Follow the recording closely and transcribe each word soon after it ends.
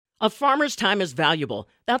A farmer's time is valuable.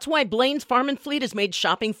 That's why Blaine's Farm and Fleet has made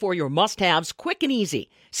shopping for your must-haves quick and easy.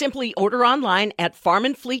 Simply order online at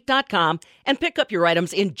farmandfleet.com and pick up your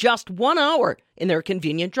items in just 1 hour in their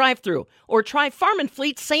convenient drive-thru. Or try Farm and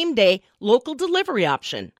Fleet's same-day local delivery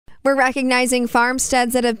option. We're recognizing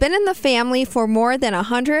farmsteads that have been in the family for more than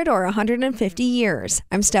 100 or 150 years.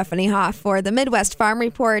 I'm Stephanie Hoff for the Midwest Farm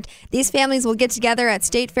Report. These families will get together at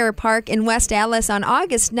State Fair Park in West Allis on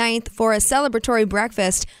August 9th for a celebratory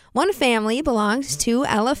breakfast. One family belongs to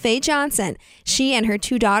Ella Faye Johnson. She and her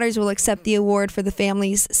 2 daughters will accept the award for the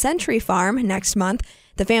family's Century Farm next month.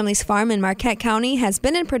 The family's farm in Marquette County has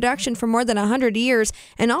been in production for more than 100 years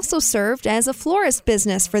and also served as a florist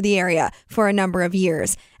business for the area for a number of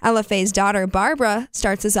years. Ella Faye's daughter, Barbara,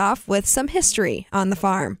 starts us off with some history on the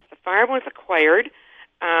farm. The farm was acquired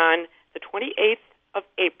on the 28th of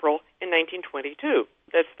April in 1922.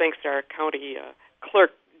 That's thanks to our county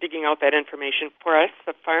clerk digging out that information for us.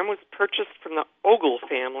 The farm was purchased from the Ogle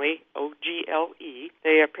family, O-G-L-E.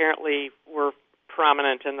 They apparently were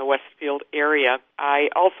prominent in the Westfield area. I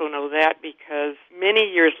also know that because many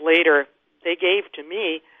years later, they gave to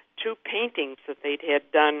me 2 paintings that they'd had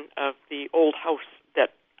done of the old house that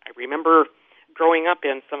I remember growing up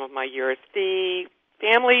in some of my years. The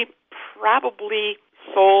family probably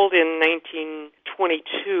sold in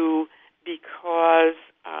 1922 because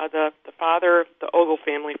the father, the Ogle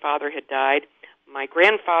family father, had died. My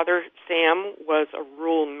grandfather, Sam, was a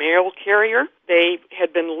rural mail carrier. They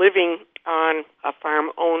had been living on a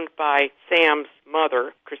farm owned by Sam's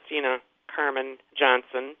mother, Christina Carmen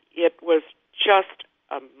Johnson. It was just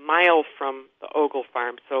a mile from the Ogle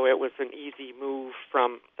farm, so it was an easy move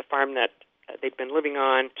from the farm that they'd been living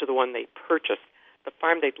on to the one they purchased. The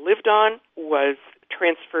farm they'd lived on was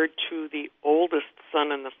transferred to the oldest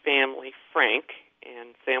son in the family, Frank,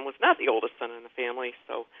 and Sam was not the oldest son in the family,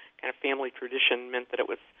 so kind of family tradition meant that it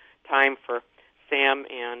was time for Sam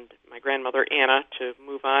and my grandmother, Anna, to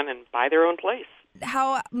move on and buy their own place.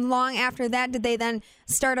 How long after that did they then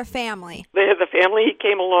start a family? The family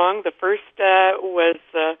came along. The first was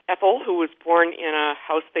Ethel, who was born in a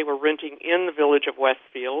house they were renting in the village of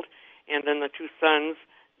Westfield, and then the 2 sons,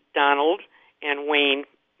 Donald and Wayne,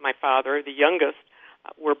 my father, the youngest,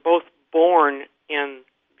 were both born in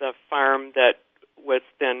the farm that was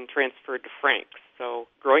then transferred to Frank's. So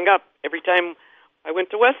growing up, every time I went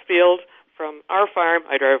to Westfield from our farm,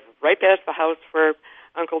 I drove right past the house where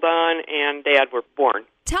Uncle Don and Dad were born.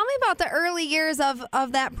 Tell me about the early years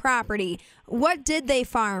of that property. What did they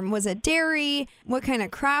farm? Was it dairy? What kind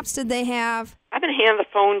of crops did they have? I'm going to hand the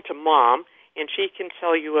phone to Mom, and she can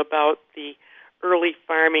tell you about the early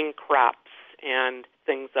farming crops and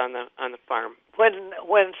things on the farm.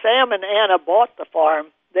 When Sam and Anna bought the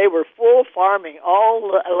farm, they were full farming all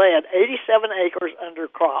the land, 87 acres under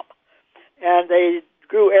crop. And they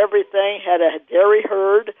grew everything, had a dairy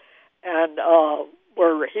herd, and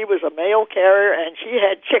where he was a mail carrier, and she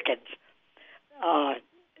had chickens.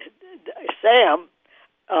 Sam,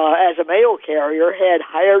 as a mail carrier, had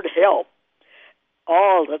hired help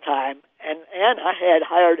all the time, and Anna had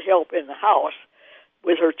hired help in the house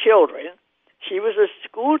with her children. She was a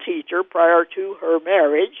school teacher prior to her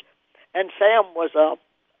marriage, and Sam was a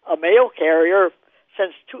mail carrier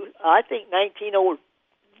since, I think,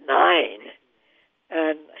 1909.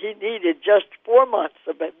 And he needed just 4 months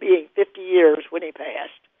of being 50 years when he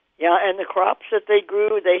passed. Yeah, and the crops that they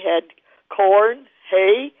grew, they had corn,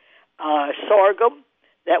 hay, sorghum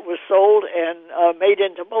that was sold and made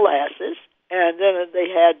into molasses. And then they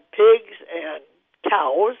had pigs and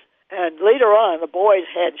cows. And later on, the boys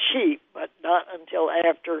had sheep, but not until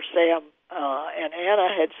after Sam and Anna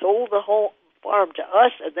had sold the whole farm to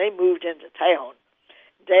us, and they moved into town.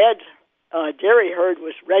 Dad's dairy herd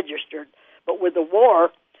was registered, but with the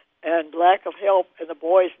war and lack of help and the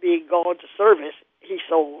boys being gone to service, he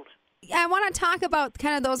sold. I want to talk about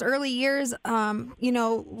kind of those early years,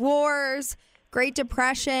 wars, Great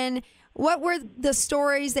Depression. What were the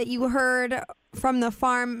stories that you heard from the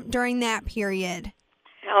farm during that period?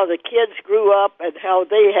 How the kids grew up and how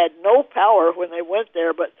they had no power when they went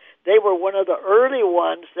there, but they were one of the early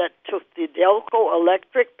ones that took the Delco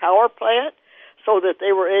electric power plant so that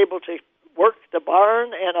they were able to work the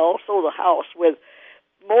barn and also the house with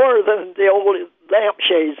more than the old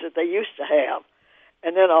lampshades that they used to have.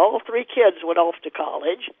 And then all 3 kids went off to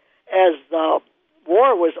college. As the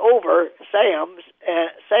war was over, Sam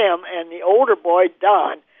and the older boy,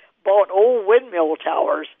 Don, bought old windmill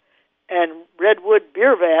towers and redwood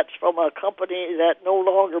beer vats from a company that no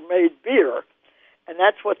longer made beer. And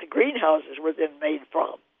that's what the greenhouses were then made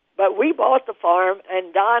from. But we bought the farm,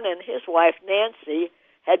 and Don and his wife, Nancy,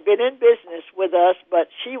 had been in business with us, but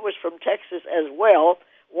she was from Texas as well,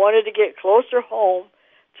 wanted to get closer home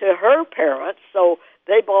to her parents, so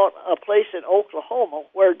they bought a place in Oklahoma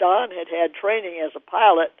where Don had had training as a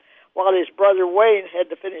pilot while his brother Wayne had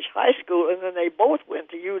to finish high school, and then they both went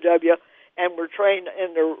to UW and were trained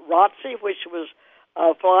in the ROTC, which was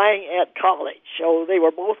flying at college. So they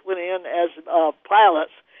were both went in as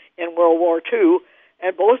pilots in World War II,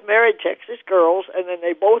 and both married Texas girls, and then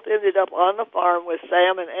they both ended up on the farm with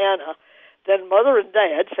Sam and Anna. Then Mother and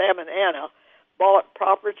Dad, Sam and Anna, bought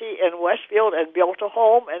property in Westfield and built a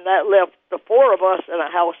home, and that left the four of us in a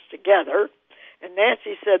house together. And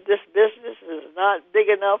Nancy said, this business is not big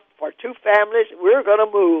enough for two families. We're going to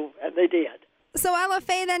move, and they did. So, Ella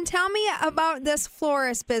Faye, then tell me about this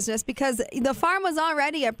florist business, because the farm was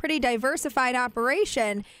already a pretty diversified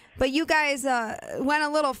operation, but you guys went a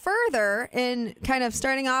little further in kind of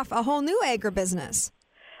starting off a whole new agribusiness.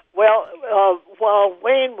 Well, while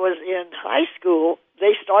Wayne was in high school,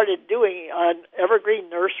 they started doing evergreen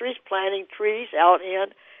nurseries, planting trees out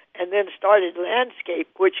in, and then started landscape,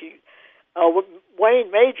 which Wayne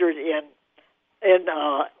majored in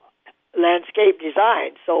landscape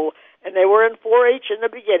design. So, and they were in 4-H in the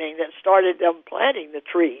beginning that started them planting the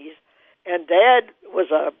trees. And Dad was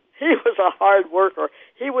a hard worker.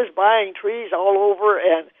 He was buying trees all over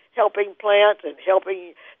and helping plant and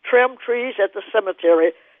helping trim trees at the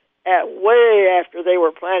cemetery way after they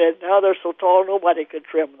were planted. Now they're so tall nobody could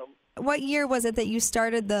trim them. What year was it that you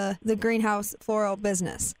started the greenhouse floral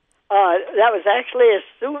business? That was actually as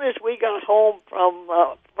soon as we got home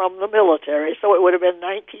from the military, so it would have been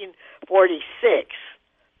 1946.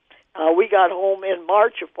 We got home in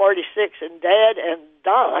March of 46, and Dad and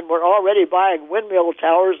Don were already buying windmill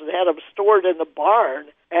towers and had them stored in the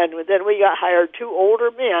barn. And then we got hired two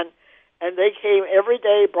older men, and they came every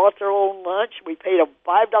day, brought their own lunch. We paid them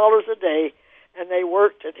 $5 a day, and they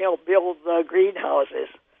worked and helped build the greenhouses.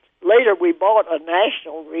 Later, we bought a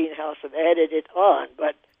national greenhouse and added it on.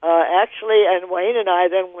 But actually, and Wayne and I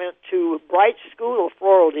then went to Bright School of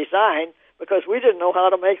Floral Design because we didn't know how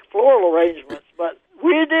to make floral arrangements, but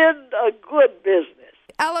we did a good business.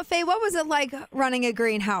 Ella Faye, what was it like running a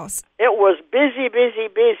greenhouse? It was busy, busy,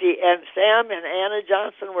 busy, and Sam and Anna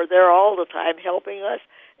Johnson were there all the time helping us,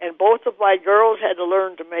 and both of my girls had to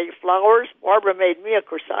learn to make flowers. Barbara made me a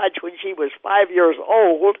corsage when she was 5 years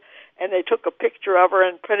old, and they took a picture of her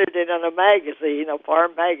and printed it in a magazine, a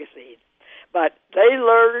farm magazine. But they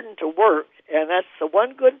learned to work, and that's the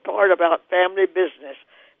one good part about family business.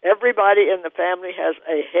 Everybody in the family has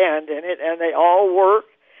a hand in it, and they all work,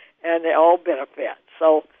 and they all benefit.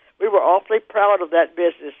 So we were awfully proud of that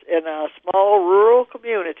business in a small rural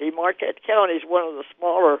community. Marquette County is one of the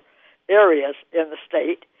smaller areas in the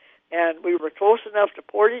state, and we were close enough to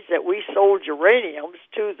Portage that we sold geraniums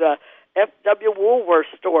to the F.W. Woolworth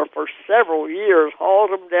store for several years, hauled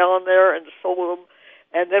them down there and sold them,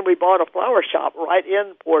 and then we bought a flower shop right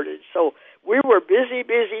in Portage. So we were busy,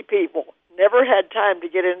 busy people. Never had time to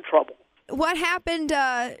get in trouble. What happened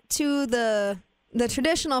to the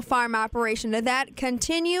traditional farm operation? Did that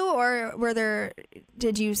continue, or were the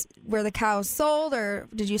cows sold, or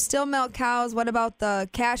did you still milk cows? What about the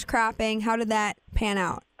cash cropping? How did that pan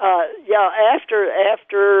out?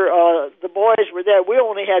 After the boys were there, we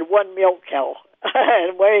only had one milk cow,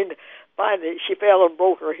 and Wayne finally she fell and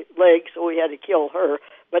broke her leg, so we had to kill her.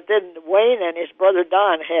 But then Wayne and his brother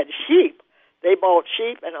Don had sheep. They bought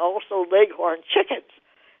sheep and also leghorn chickens,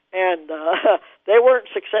 and they weren't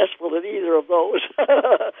successful in either of those.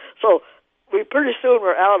 So we pretty soon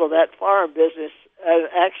were out of that farm business, and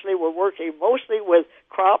actually we're working mostly with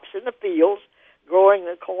crops in the fields, growing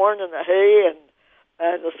the corn and the hay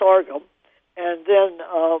and the sorghum. And then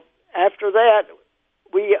after that,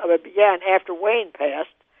 we began, after Wayne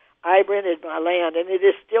passed, I rented my land, and it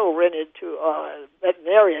is still rented to a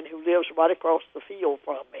veterinarian who lives right across the field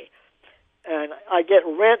from me. And I get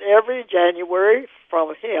rent every January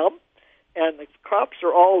from him, and the crops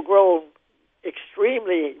are all grown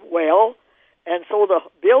extremely well, and so the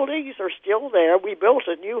buildings are still there. We built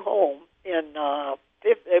a new home in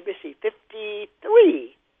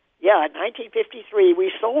 1953. Yeah, in 1953.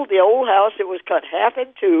 We sold the old house. It was cut half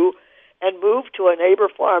in two and moved to a neighbor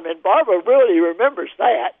farm, and Barbara really remembers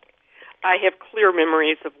that. I have clear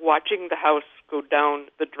memories of watching the house go down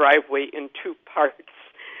the driveway in two parts.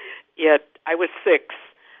 I was 6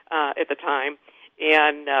 at the time,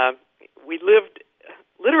 and we lived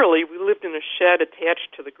in a shed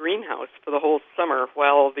attached to the greenhouse for the whole summer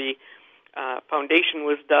while the foundation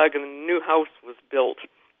was dug and the new house was built.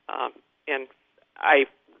 And I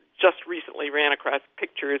just recently ran across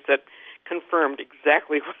pictures that confirmed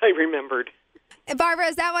exactly what I remembered. Barbara,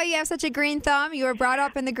 is that why you have such a green thumb? You were brought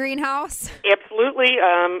up in the greenhouse? Absolutely.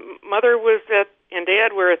 Mother was and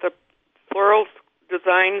Dad were at the Floral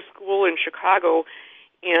Design School in Chicago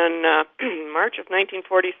in March of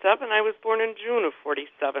 1947. I was born in June of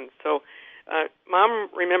 47. So Mom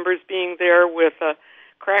remembers being there with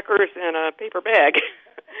crackers and a paper bag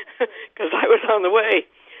because I was on the way.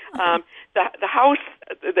 The house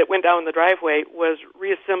that went down the driveway was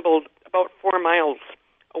reassembled about 4 miles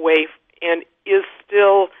away and is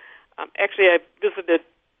still, actually I visited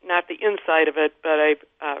not the inside of it, but I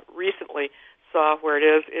recently saw where it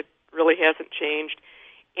is. It really hasn't changed.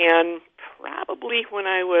 And probably when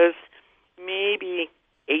I was maybe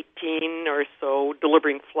 18 or so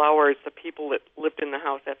delivering flowers, the people that lived in the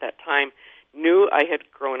house at that time knew I had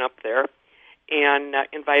grown up there and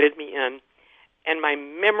invited me in. And my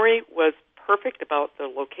memory was perfect about the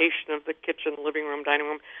location of the kitchen, living room, dining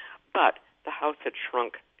room, but the house had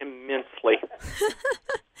shrunk immensely.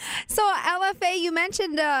 So, LFA, you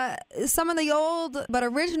mentioned some of the old but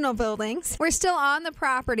original buildings. We're still on the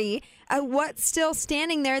property. What's still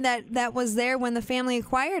standing there that was there when the family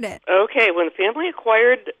acquired it? Okay, when the family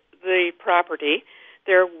acquired the property,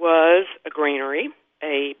 there was a granary,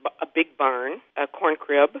 a big barn, a corn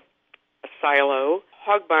crib, a silo,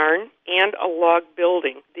 hog barn, and a log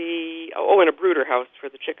building. And a brooder house for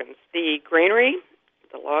the chickens. The granary,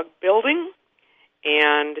 the log building,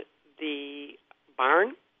 and the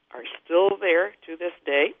barn are still there to this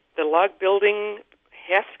day. The log building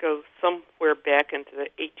has to go somewhere back into the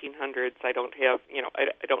 1800s. I don't have,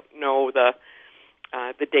 I don't know the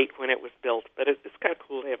date when it was built, but it's kind of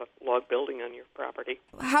cool to have a log building on your property.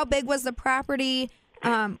 How big was the property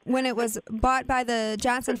when it was bought by the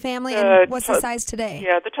Johnson family, and what's the size today?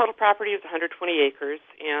 Yeah, the total property is 120 acres,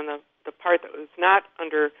 and the part that was not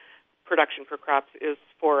under production for crops is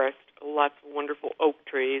forest, lots of wonderful oak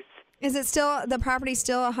trees. Is it still, the property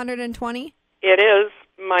still 120? It is,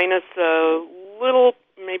 minus a little,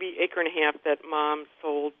 maybe acre and a half that Mom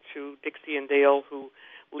sold to Dixie and Dale, who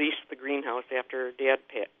leased the greenhouse after Dad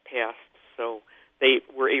passed, so they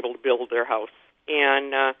were able to build their house.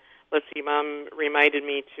 And let's see, Mom reminded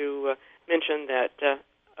me to mention that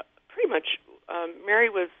pretty much Mary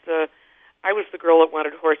was, I was the girl that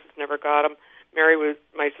wanted horses, never got them. Mary was,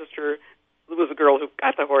 my sister, was a girl who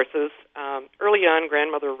got the horses. Early on,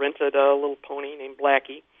 Grandmother rented a little pony named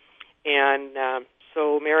Blackie, and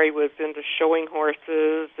so Mary was into showing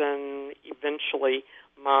horses, and eventually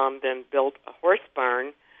Mom then built a horse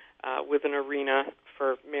barn with an arena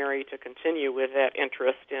for Mary to continue with that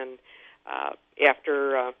interest. And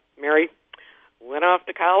after Mary went off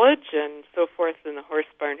to college and so forth, and the horse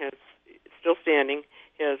barn has still standing,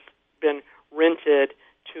 has been rented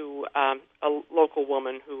to a local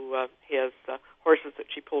woman who has horses that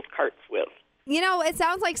she pulls carts with. It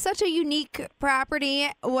sounds like such a unique property.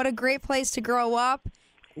 What a great place to grow up.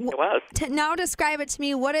 It was. Now describe it to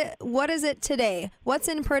me. What is it today? What's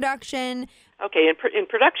in production? Okay, in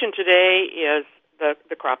production today is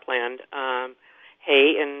the cropland,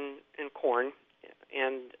 hay and corn,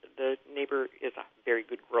 and the neighbor is a very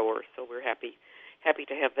good grower, so we're happy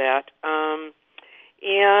to have that.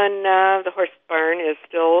 And the horse barn is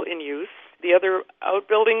still in use. The other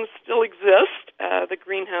outbuildings still exist. The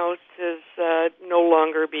greenhouse is no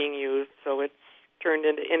longer being used, so it's turned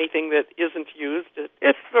into anything that isn't used.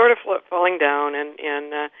 It's sort of falling down, and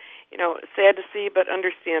sad to see, but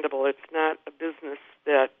understandable. It's not a business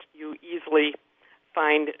that you easily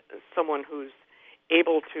find someone who's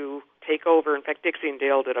able to take over. In fact, Dixie and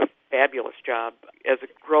Dale did a fabulous job as a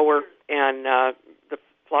grower and the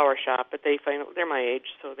flower shop, but they're my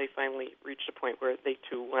age, so they finally reached a point where they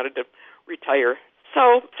too wanted to retire.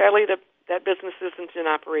 So sadly, that business isn't in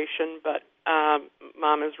operation, but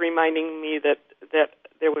Mom is reminding me that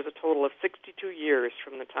there was a total of 62 years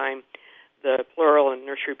from the time the floral and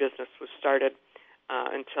nursery business was started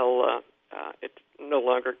until it no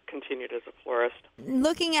longer continued as a florist.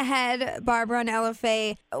 Looking ahead, Barbara and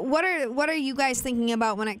LFA, what are you guys thinking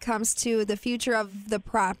about when it comes to the future of the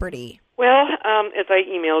property? Well, as I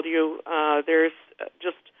emailed you, there's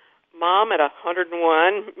just Mom at 101,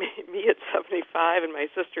 me at 75, and my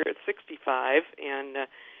sister at 65, and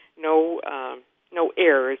no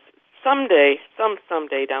heirs. Someday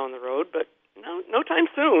down the road, but no time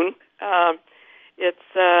soon. It's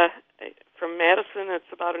from Madison.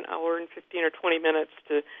 It's about an hour and 15 or 20 minutes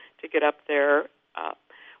to get up there.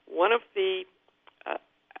 One of the,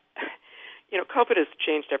 COVID has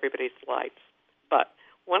changed everybody's lives, but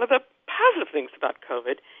one of the positive things about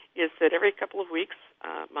COVID is that every couple of weeks,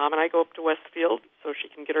 Mom and I go up to Westfield so she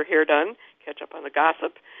can get her hair done, catch up on the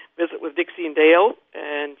gossip, visit with Dixie and Dale,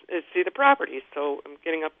 and see the property. So I'm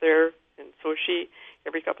getting up there And so is she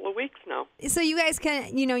every couple of weeks now. So you guys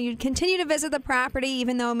can, you continue to visit the property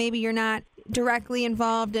even though maybe you're not directly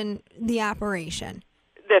involved in the operation.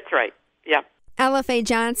 That's right. Yeah. Ella Faye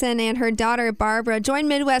Johnson and her daughter Barbara joined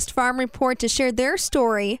Midwest Farm Report to share their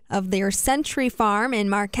story of their Century Farm in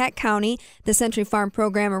Marquette County. The Century Farm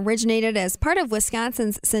program originated as part of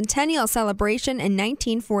Wisconsin's centennial celebration in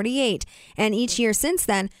 1948. And each year since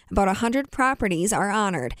then, about 100 properties are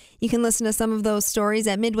honored. You can listen to some of those stories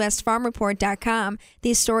at MidwestFarmReport.com.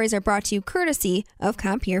 These stories are brought to you courtesy of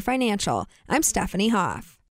Compeer Financial. I'm Stephanie Hoff.